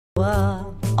power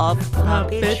of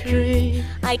puppetry.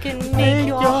 I can make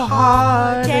your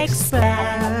heart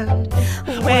expand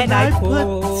when I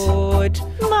put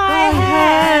my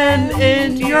hand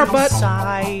in your butt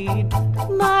side,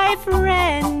 my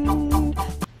friend.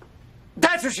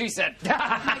 That's what she said.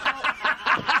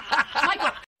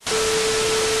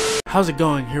 How's it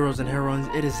going, heroes and heroines?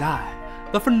 It is I,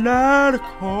 the Fanatical.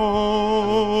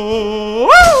 Woo!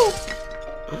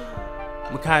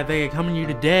 Makai Vega coming to you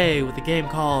today with a game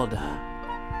called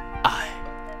I,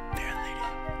 Fair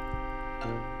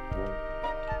Lady.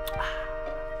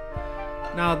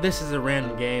 Now, this is a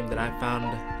random game that I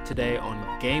found today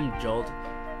on Game Jolt.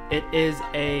 It is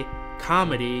a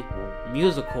comedy,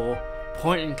 musical,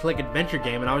 point-and-click adventure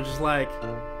game, and I was just like,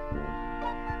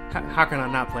 how can I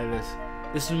not play this?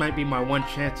 This might be my one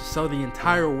chance to show the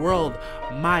entire world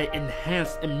my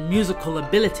enhanced and musical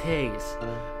abilities. Are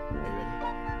you ready?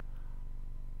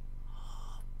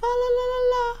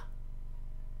 Ba-la-la-la-la,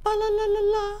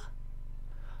 ba-la-la-la-la,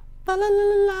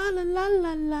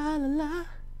 ba-la-la-la-la-la-la-la-la,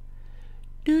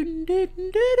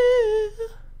 doo-doo-doo-doo-doo.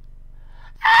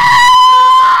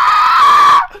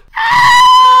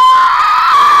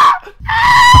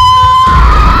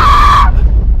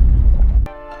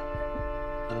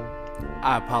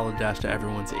 I apologize to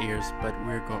everyone's ears, but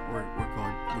we're going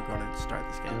to start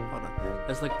this game. Hold on.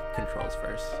 Let's look at controls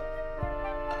first.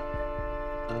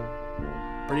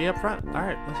 Pretty up front. All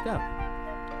right, let's go.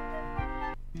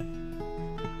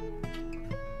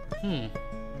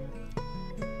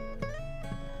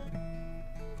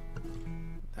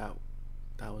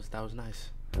 That was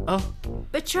nice. Oh,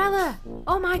 Betrella!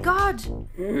 Oh my god!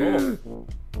 oh.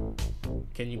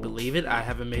 Can you believe it? I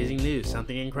have amazing news.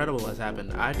 Something incredible has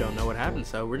happened. I don't know what happened,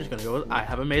 so we're just gonna go with I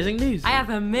have amazing news. I have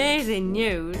amazing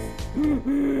news.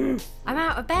 I'm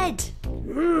out of bed.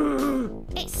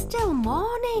 It's still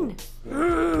morning.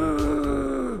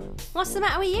 What's the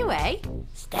matter with you, eh?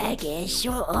 Staggy,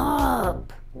 shut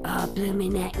up! Oh,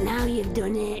 blooming neck, now you've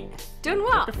done it. Done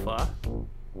what? What the fuck?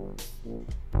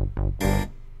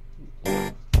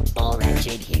 Oh,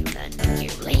 wretched human, you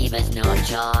leave us no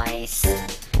choice.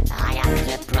 I have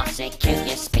to prosecute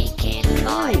your speaking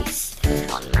voice.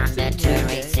 On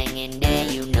mandatory singing day,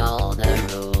 you know the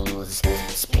rules.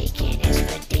 Speaking is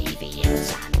for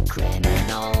deviants and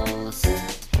criminals.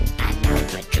 And now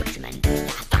for judgment, I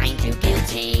find you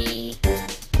guilty.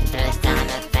 First time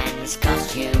offence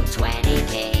costs you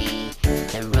 20p.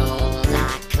 The rules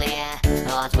are clear,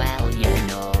 as well you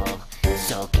know.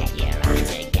 So get your act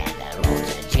together or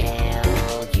to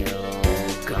jail you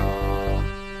go.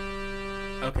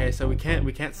 Okay, so we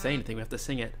can't say anything. We have to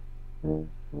sing it.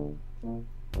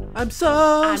 I'm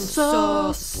so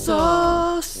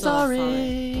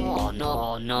sorry. Oh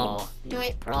no. Do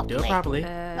it properly. Do it properly.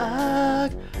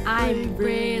 I'm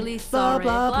really sorry.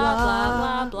 Blah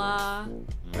blah blah blah.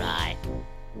 Right.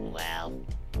 Well,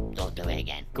 don't do it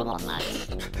again. Come on, lads.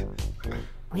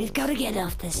 We've got to get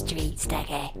off the street,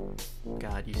 Staggy.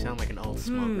 God, you sound like an old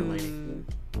smoker lady.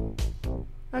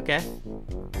 Okay.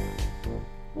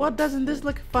 Well, doesn't this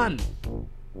look fun?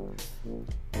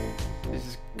 This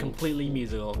is completely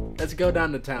musical. Let's go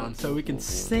down to town so we can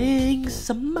sing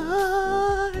some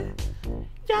more.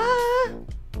 Yeah.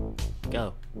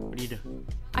 Go. What do you do?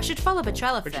 I should follow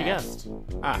Betrella Where'd first. she go?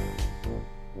 Ah.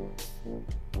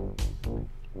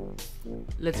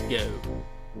 Let's go.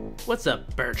 What's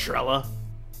up, Bertrella?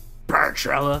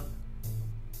 Bertrella?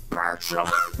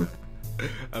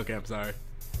 Okay, I'm sorry.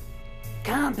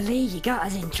 Can't believe you got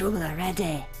us in trouble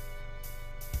already.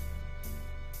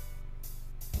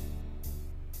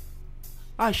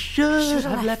 I should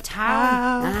have left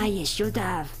town. Ah, you should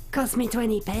have. Cost me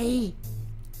 20p.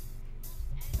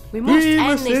 We must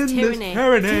end this tyranny.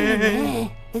 Yeah,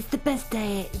 it's the best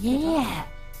day. Yeah.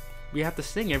 We have to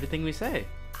sing everything we say.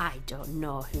 I don't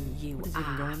know who you What is even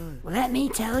are. going on? Well, let me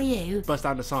tell you. Bust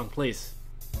out the song, please.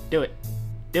 Do it.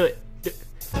 Do it.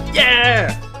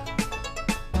 Yeah!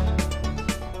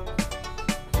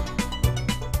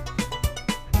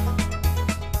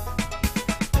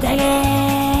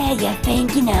 Staggy, you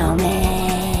think you know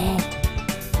me.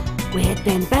 We've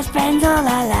been best friends all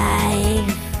our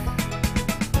life.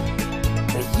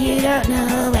 But you don't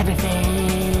know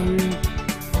everything.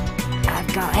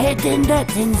 I've got hidden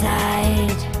depths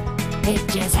inside. It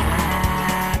just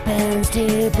happens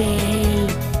to be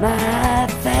my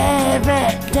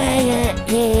favorite day of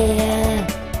year.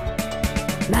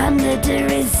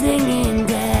 Mandatory singing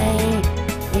day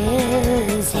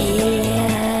is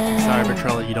here. Sorry,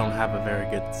 Bertrella, you don't have a very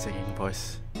good singing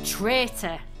voice.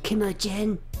 Traitor.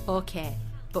 Curmudgeon. Okay,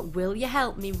 but will you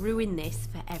help me ruin this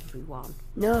for everyone?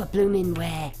 No blooming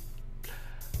way.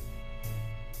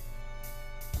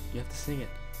 You have to sing it.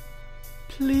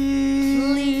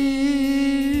 Please.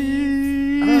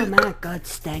 Oh my God,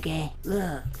 Steggy.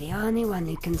 Look, the only one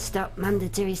who can stop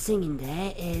mandatory singing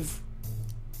day is...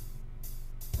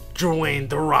 Dwayne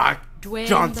The Rock Dwayne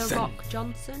Johnson. The Rock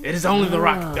Johnson? It is only The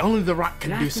Rock. Oh. Only The Rock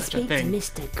can You do have to such a speak to thing.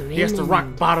 Mr. Grim. He has to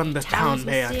rock bottom the town Town's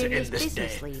mayor to end mysterious this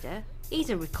business day. leader. He's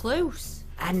a recluse.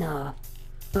 I know,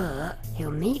 but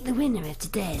he'll meet the winner of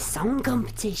today's song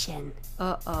competition.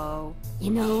 Uh-oh.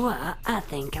 You know what? I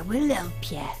think I will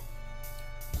help you.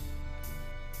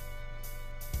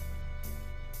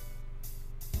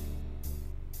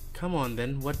 Come on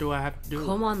then, what do I have to do?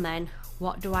 Come on then.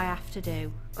 What do I have to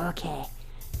do? Okay,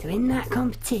 to win that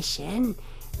competition,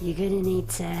 you're gonna need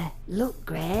to look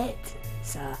great,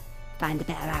 so find a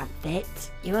better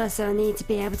outfit. You also need to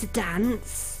be able to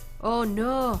dance. Oh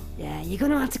no. Yeah, you're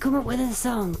gonna have to come up with a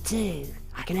song too.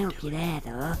 I can help you there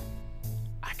though.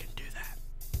 I can do that.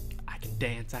 I can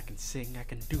dance, I can sing, I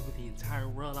can do the entire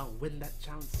world. I'll win that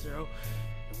challenge show.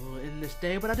 And we'll end this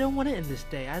day, but I don't want to end this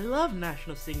day. I love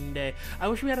National Singing Day. I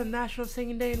wish we had a National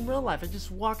Singing Day in real life. I just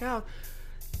walk out,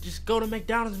 just go to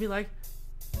McDonald's and be like,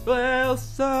 well,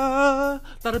 sir,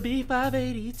 that'll be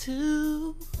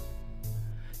 $5.82.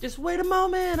 Just wait a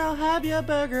moment, I'll have your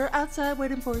burger outside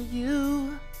waiting for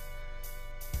you.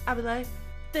 I'll be like,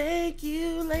 thank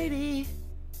you, lady.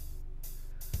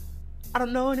 I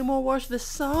don't know any more words to this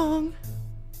song.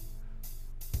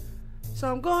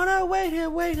 So I'm gonna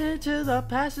wait until the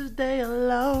passes day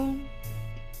alone.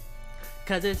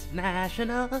 'Cause it's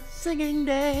National Singing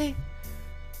Day.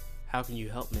 How can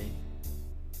you help me?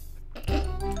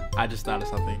 I just thought of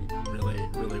something really,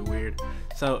 really weird.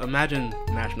 So imagine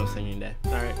National Singing Day.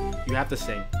 Alright, you have to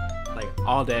sing. Like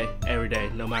all day, every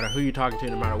day, no matter who you're talking to,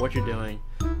 no matter what you're doing.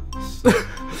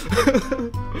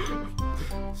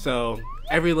 So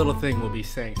every little thing will be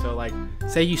sang. So like,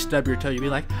 say you stub your toe, you'll be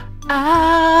like,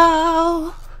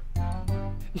 ow.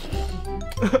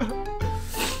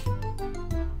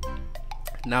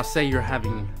 Now say you're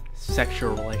having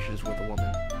sexual relations with a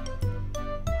woman.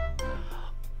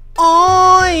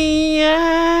 Oh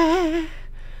yeah,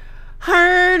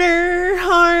 harder,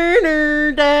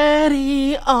 harder,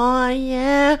 daddy, oh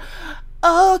yeah.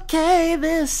 Okay,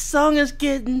 this song is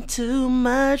getting too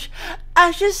much. I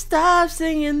should stop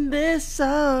singing this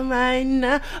song right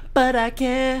now, but I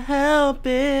can't help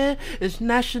it. It's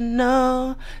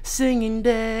National Singing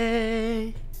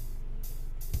Day.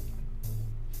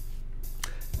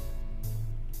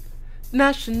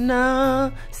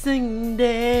 National Singing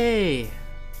Day.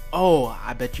 Oh,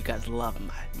 I bet you guys love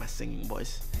my singing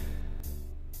voice.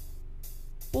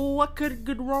 What could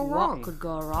go wrong? What could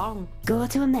go wrong? Go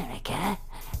to America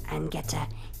and get a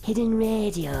hidden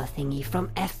radio thingy from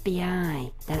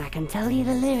FBI. Then I can tell you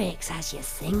the lyrics as you're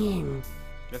singing.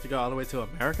 You have to go all the way to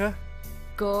America?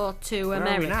 Go to Where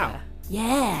America. are we now?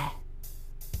 Yeah.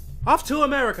 Off to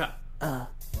America! Oh,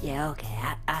 yeah, okay.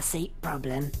 I see.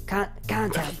 Problem. Can't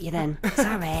help you then.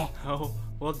 Sorry. Oh,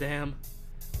 well damn.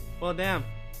 Well damn.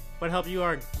 What help you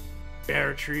are,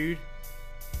 Bertrude?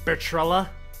 Bertrella?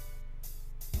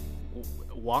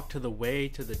 Walk to the way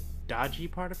to the dodgy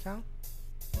part of town?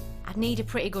 I'd need a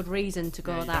pretty good reason to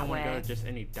go You that don't want to way. go to just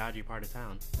any dodgy part of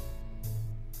town.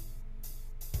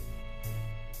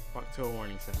 Walk to a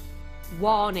warning sign.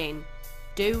 Warning.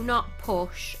 Do not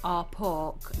push or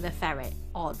poke the ferret.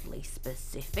 Oddly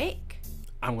specific.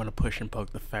 I'm gonna push and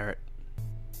poke the ferret.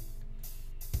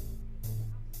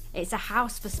 It's a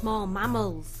house for small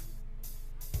mammals.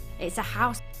 It's a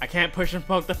house. I can't push and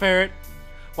poke the ferret.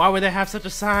 Why would they have such a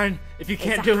sign if you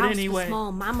can't It's a do it house anyway? for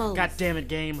small mammals. God damn it,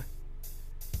 game.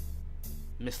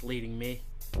 Misleading me.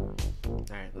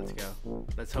 Alright, let's go.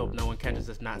 Let's hope no one catches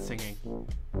us not singing.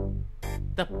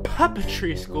 The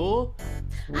puppetry school?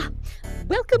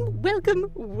 Welcome,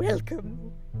 welcome,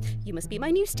 welcome. You must be my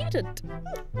new student.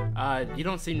 You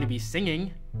don't seem to be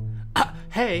singing.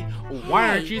 Hey, why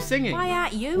aren't you singing? Why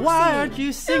aren't you Why singing? aren't you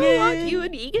Oh, singing? aren't you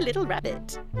an eager little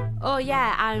rabbit? Oh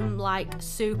yeah, I'm like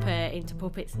super into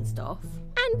puppets and stuff.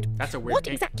 And That's a weird what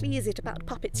thing. exactly is it about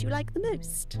puppets you like the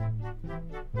most?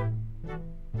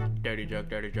 Dirty joke,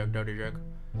 dirty joke, dirty joke.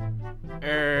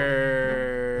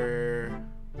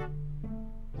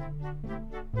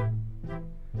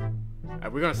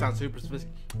 We're gonna sound super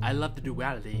specific. I love the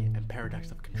duality and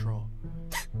paradox of control.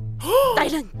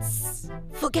 Silence!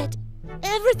 Forget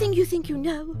everything you think you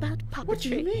know about puppetry. What do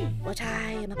you mean? What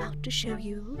I am about to show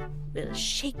you will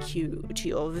shake you to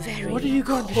your very What are you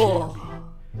going to core. show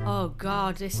me? Oh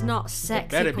god, it's not sexy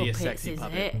Better puppets, be a sexy is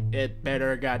puppet. it? It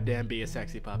better goddamn be a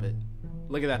sexy puppet.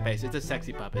 Look at that face. It's a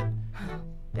sexy puppet.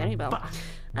 Very well.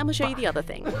 I'm gonna show you the other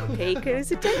thing. Pay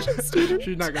close attention, student.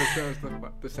 She's not gonna show us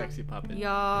the sexy puppet.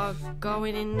 You're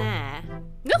going in there.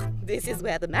 No, This is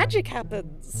where the magic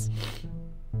happens.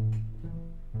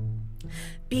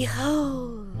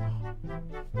 Behold.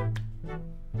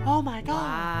 Oh my god.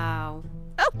 Wow.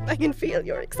 Oh, I can feel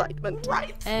your excitement.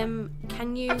 Right.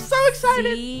 Can you I'm so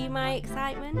excited. see my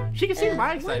excitement? She can see my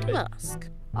Why do you excitement. ask?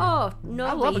 Oh, no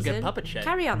I love a reason. good puppet show.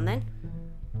 Carry on then.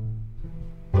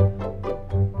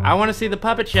 I want to see the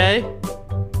puppet show.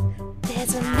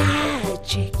 There's a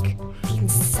magic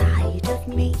inside of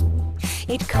me.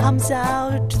 It comes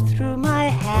out through my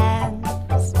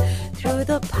hands, through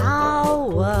the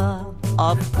power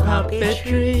of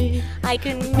puppetry. I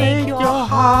can make your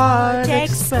heart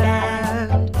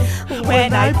expand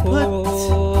when I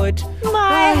put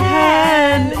my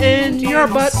hand in your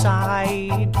butt.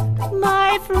 inside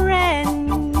my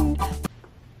friend.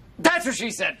 That's what she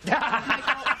said.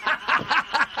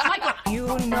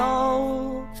 You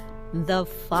know the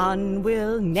fun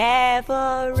will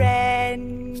never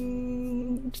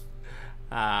end.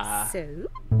 So,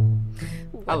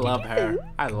 I love her.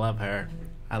 I love her.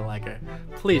 I like her.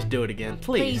 Please do it again.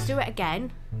 Please do it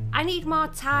again. I need more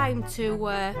time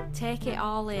to take it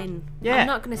all in. Yeah. I'm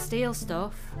not going to steal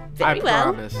stuff. I Very well.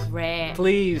 promise. Great.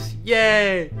 Please.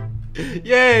 Yay.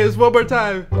 Yay. It's one more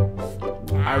time.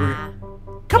 Nah.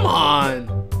 Come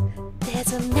on.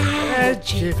 There's a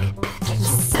magic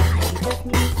inside of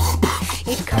me.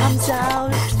 It comes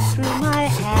out through my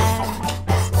hand,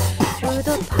 through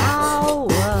the power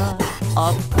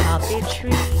of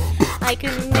puppetry. I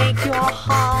can make your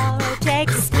heart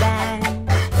expand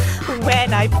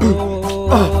when I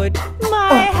put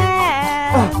my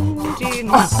hand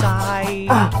inside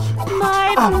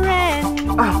my friend.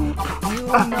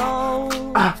 You know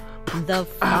the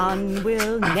fun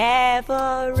will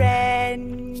never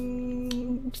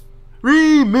end.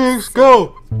 Remix,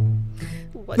 go.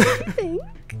 What do you think?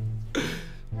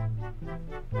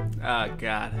 Oh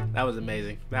god, that was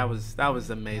amazing. That was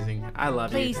amazing. I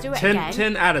love Please you. do it 10, again.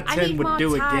 10 out of I 10 need would more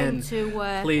do time again.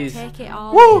 to Please. take it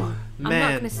all Woo! in. I'm not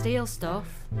Man. going to steal stuff.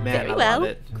 Man, Very I well. love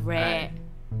it. Great.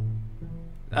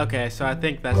 Okay, so I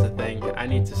think that's the thing. I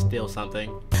need to steal something.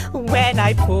 When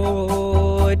I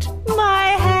put my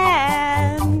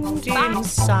hand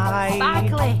inside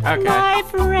Sparkly. Okay. my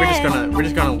friend, We're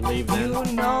just gonna leave then.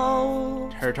 you know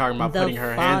Her talking about the putting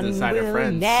her hands fun inside her will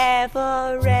friends.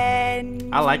 never end.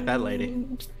 I like that lady.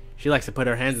 She likes to put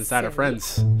her hands inside her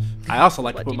friends. I also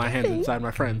like to What put did my you hands think? inside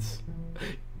my friends.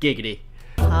 Giggity.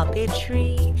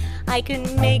 Puppetry, I can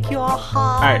make your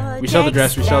heart. Alright, we saw the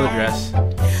dress, we saw the dress.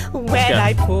 When go.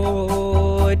 I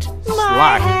put my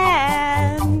Slack.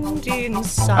 hand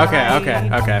inside.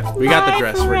 Okay. We got the my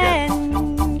dress, we're good.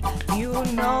 friend, you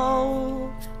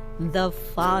know the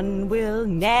fun will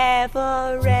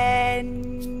never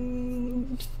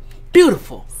end.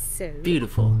 Beautiful. So,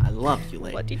 Beautiful. I love you,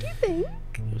 lady. what did you think?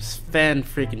 It was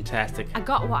fan-freaking-tastic. I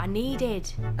got what I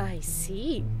needed. I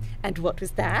see. And what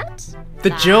was that?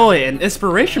 The joy and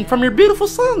inspiration from your beautiful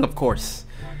song, of course.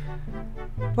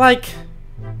 Like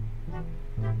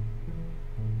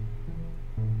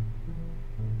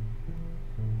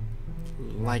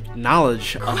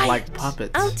knowledge of like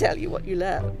puppets. I'll tell you what you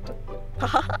learned. Ha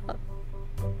ha ha.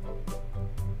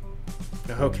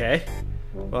 Okay.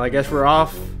 Well, I guess we're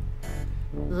off.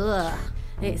 Ugh.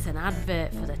 It's an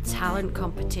advert for the talent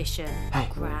competition. Hey.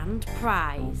 Grand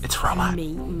prize. It's Robot.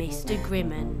 Meet Mr.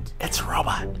 Grimmond It's a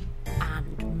robot.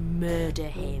 and murder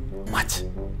him. What?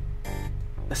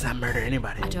 Let's not murder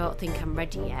anybody. I don't think I'm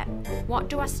ready yet. What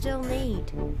do I still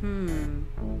need?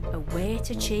 A way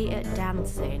to cheat at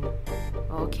dancing.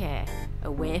 Okay.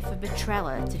 A way for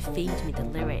Betrella to feed me the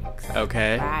lyrics.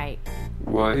 Okay. Right.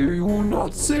 Why are you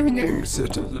not singing,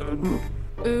 citizen?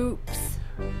 Oops.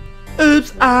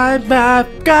 Oops, I've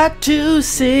got to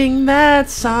sing that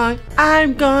song.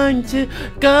 I'm going to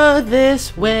go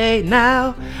this way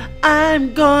now.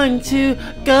 I'm going to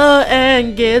go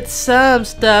and get some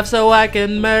stuff so I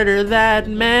can murder that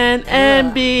man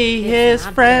and be his It's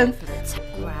an friend. advert for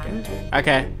the Grand.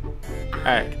 Okay.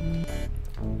 Alright.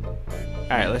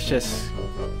 Alright, let's just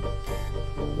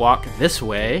walk this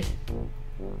way.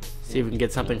 See if we can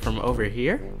get something from over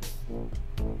here.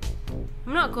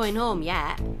 I'm not going home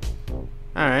yet.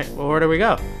 Alright, well, where do we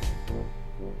go?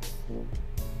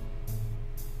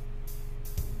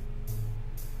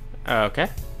 Okay.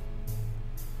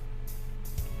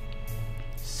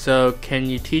 So, can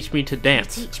you teach me to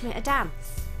dance? Teach me to dance.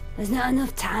 There's not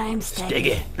enough time, Steggy.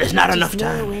 Steggy, there's not enough There's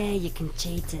no time. way you can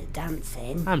cheat at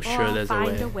dancing. I'm sure Or there's a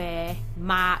find way. a way.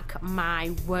 Mark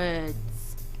my words.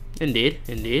 Indeed,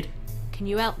 indeed. Can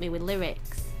you help me with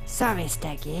lyrics? Sorry,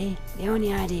 Steggy. The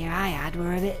only idea I had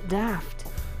were a bit daft.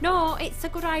 No, it's a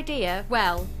good idea.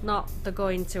 Well, not the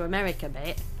going to America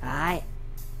bit. Right.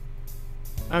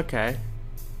 Okay.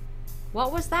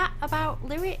 What was that about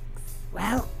lyrics?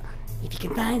 Well, if you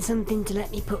can find something to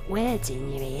let me put words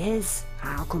in your ears,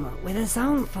 I'll come up with a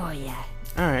song for you.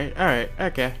 Alright,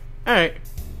 okay. Alright.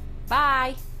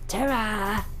 Bye.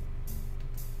 Ta-ra!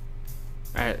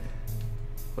 Alright.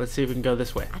 Let's see if we can go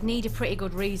this way. I'd need a pretty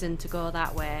good reason to go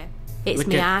that way. It's Look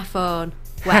my at- iPhone.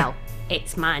 Well,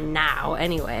 it's mine now,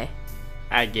 anyway.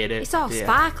 I get it. It's all Yeah.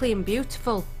 sparkly and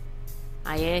beautiful.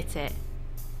 I hate it.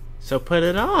 So put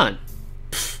it on.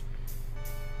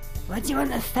 What do you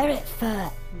want a ferret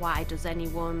for? Why does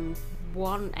anyone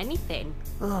want anything?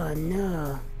 Oh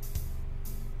no.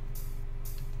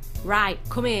 Right,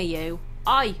 come here, you.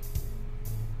 Oi!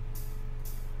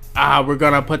 Ah, we're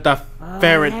gonna put the Oh,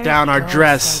 ferret there down it our goes,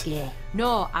 dress. Peggy.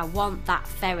 No, I want that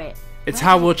ferret. It's Where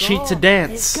how did we'll it cheat go? to It's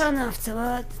dance. gone off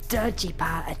towards the dodgy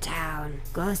part of town.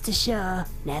 Goes to show,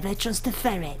 never trust a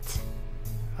ferret.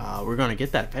 We're gonna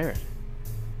get that ferret.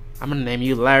 I'm gonna name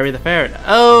you Larry the Ferret.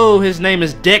 Oh, his name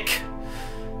is Dick.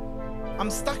 I'm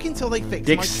stuck until they fix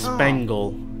Dick my car.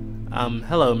 Spangle.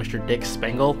 Hello, Mr. Dick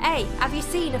Spangle. Hey, have you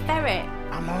seen a ferret?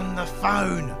 I'm on the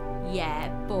phone. Yeah,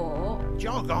 but...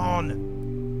 Jog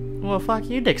on. Well, fuck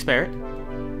you, Dick Ferret.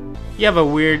 You have a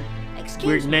weird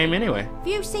Excuse me, name anyway. have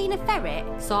you seen a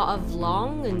ferret? Sort of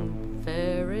long and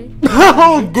furry?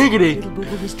 Oh, diggity! Little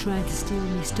bugger was trying to steal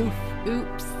me stuff.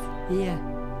 Oops. Here,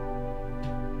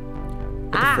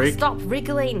 Ah, freak? stop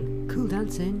wriggling. cool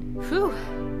dancing. Whew.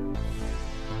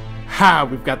 Ha!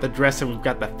 We've got the dress and we've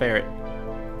got the ferret.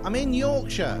 I'm in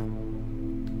Yorkshire.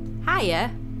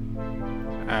 Hiya.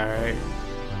 Alright.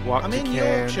 Walk I'm to in can.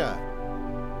 Yorkshire.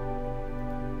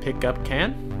 Pick up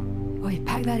can. Oi,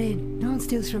 pack that in. No one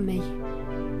steals from me.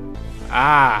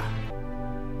 Ah!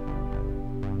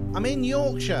 I'm in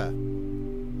Yorkshire.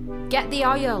 Get the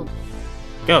oil.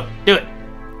 Go! Do it!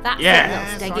 That's Yeah. it,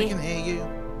 Yes, little I Steggy. can hear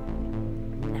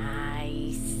you.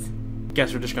 Nice.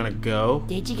 Guess we're just gonna go.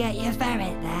 Did you get your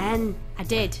ferret then? I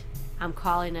did. I'm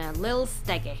calling her Lil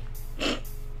Steggy.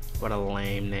 What a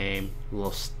lame name.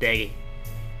 Little Steggy.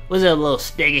 What's up, little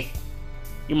Steggy?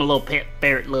 You my little pet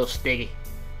ferret, little Steggy.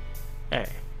 Alright.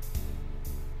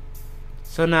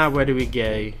 So now where do we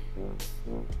go?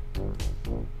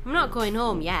 I'm not going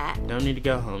home yet. Don't need to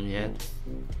go home yet.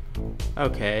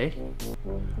 Okay.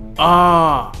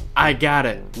 Oh, I got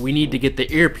it. We need to get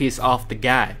the earpiece off the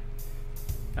guy.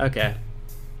 Okay.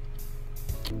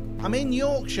 I'm in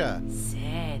Yorkshire.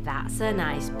 Say, that's a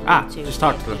nice Ah, Bluetooth just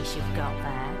talk to them. earpiece you've got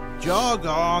there. Jog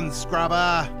on,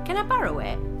 scrubber. Can I borrow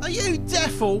it? Are you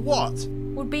deaf or what?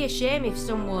 Would be a shame if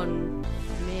someone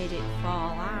made it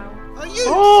fall out. Are you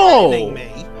Oh! threatening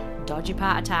me? Dodgy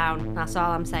part of town, that's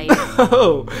all I'm saying.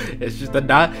 Oh, it's just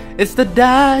it's the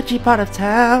dodgy part of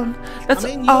town. That's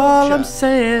I'm in all I'm Yorkshire.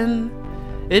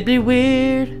 saying. It'd be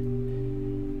weird.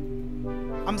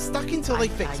 I'm stuck until they I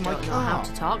fix don't my know how car.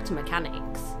 to talk to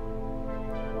mechanics.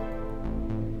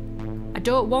 I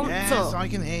don't want Yes, to. I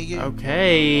can hear you.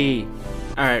 Okay.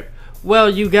 Alright. Well,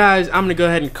 you guys, I'm going to go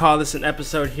ahead and call this an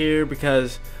episode here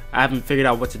because I haven't figured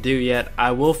out what to do yet.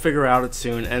 I will figure out it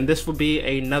soon, and this will be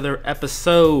another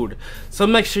episode. So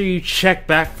make sure you check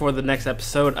back for the next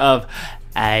episode of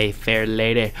A Fair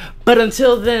Lady. But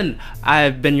until then,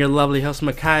 I've been your lovely host,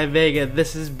 Makai Vega.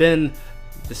 This has been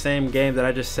the same game that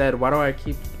I just said. Why do I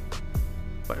keep...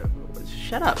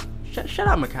 Shut up. Shut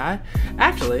up, Makai.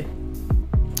 Actually,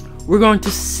 we're going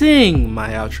to sing my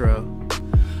outro.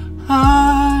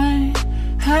 I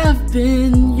have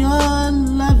been your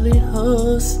lovely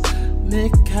host,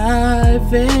 Makai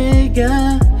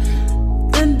Vega,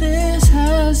 and this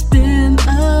has been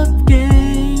a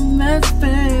game that's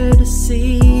fair to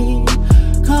see,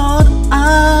 called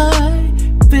I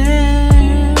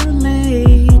Fair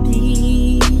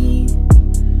Lady.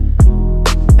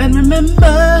 And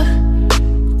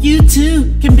remember, you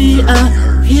too can be a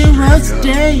hero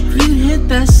today. You hit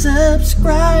that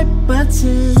subscribe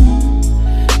button.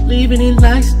 Leave any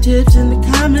likes and tips in the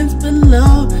comments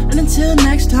below. And until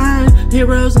next time,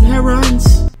 heroes and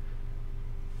heroines,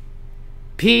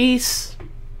 peace.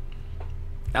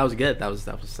 That was good. That was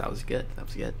good. That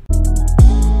was good.